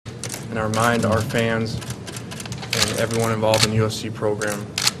and our mind, our fans, and everyone involved in the USC program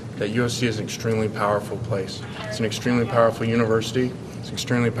that USC is an extremely powerful place. It's an extremely powerful university. It's an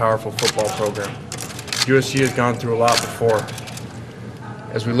extremely powerful football program. USC has gone through a lot before.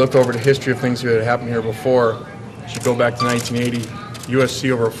 As we look over the history of things that had happened here before, if you go back to 1980,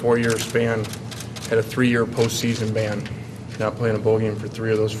 USC over a 4-year span had a 3-year postseason ban, not playing a bowl game for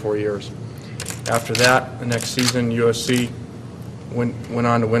 3 of those 4 years. After that, the next season, USC went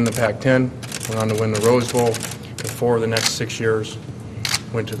on to win the Pac-10, went on to win the Rose Bowl, and 4 of the next 6 years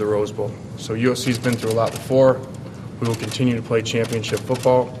went to the Rose Bowl. So USC's been through a lot before. We will continue to play championship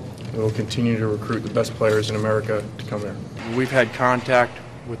football. We will continue to recruit the best players in America to come here. We've had contact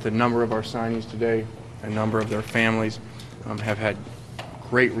with a number of our signees today. A number of their families have had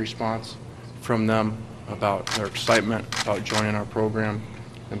great response from them about their excitement about joining our program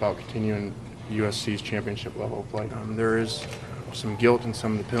and about continuing USC's championship level of play. There is some guilt in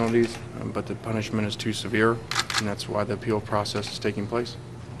some of the penalties, but the punishment is too severe, and that's why the appeal process is taking place.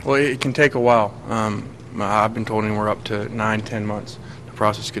 Well, it can take a while. I've been told anywhere up to 9-10 months the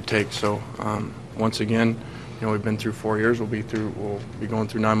process could take. So once again, we've been through 4 years. We'll be going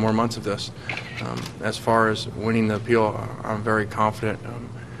through 9 more months of this. As far as winning the appeal, I'm very confident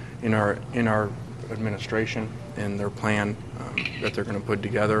in our administration and their plan that they're going to put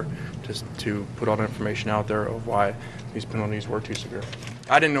together to put all the information out there of why these penalties were too severe.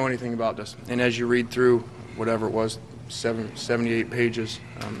 I didn't know anything about this, and as you read through whatever it was, 78 pages,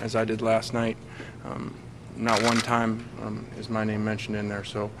 as I did last night, not one time is my name mentioned in there,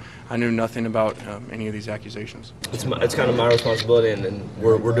 so I knew nothing about any of these accusations. It's kind of my responsibility, and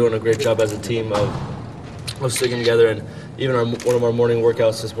we're doing a great job as a team of sticking together. And even one of our morning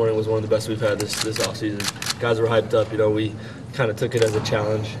workouts this morning was one of the best we've had this offseason. Guys were hyped up. We kind of took it as a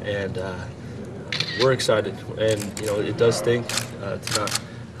challenge, and we're excited. And it does stink to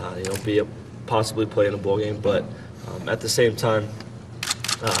not possibly play in a bowl game, but at the same time,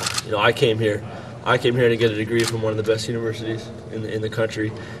 I came here to get a degree from one of the best universities in the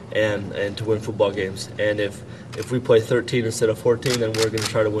country and to win football games. And if we play 13 instead of 14, then we're going to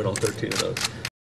try to win all 13 of those.